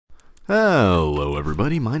Hello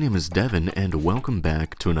everybody, my name is Devon and welcome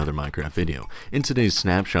back to another Minecraft video. In today's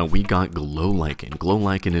snapshot we got glow lichen. Glow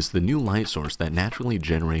lichen is the new light source that naturally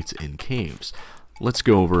generates in caves. Let's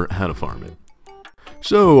go over how to farm it.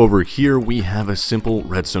 So over here we have a simple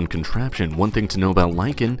redstone contraption. One thing to know about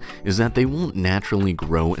lichen is that they won't naturally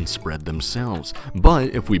grow and spread themselves, but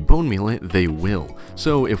if we bone meal it, they will.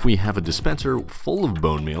 So if we have a dispenser full of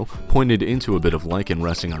bone meal pointed into a bit of lichen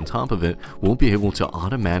resting on top of it, we'll be able to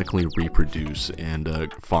automatically reproduce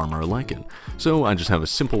and farm our lichen. So I just have a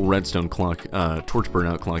simple redstone clock, torch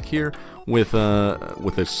burnout clock here with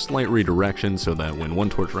a slight redirection so that when one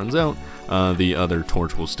torch runs out, the other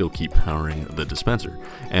torch will still keep powering the dispenser.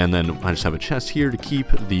 And then I just have a chest here to keep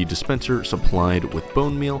the dispenser supplied with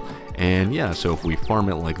bone meal. And yeah, so if we farm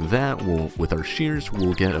it like that, with our shears,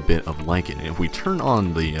 we'll get a bit of lichen. And if we turn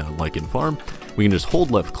on the lichen farm, we can just hold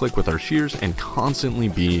left click with our shears and constantly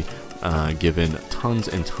be given tons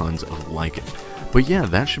and tons of lichen. But yeah,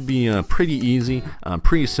 that should be pretty easy,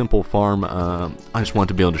 pretty simple farm. I just wanted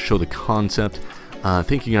to be able to show the concept.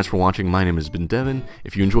 Thank you guys for watching. My name has been Devon.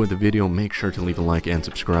 If you enjoyed the video, make sure to leave a like and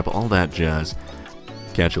subscribe, all that jazz.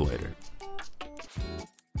 Catch you later.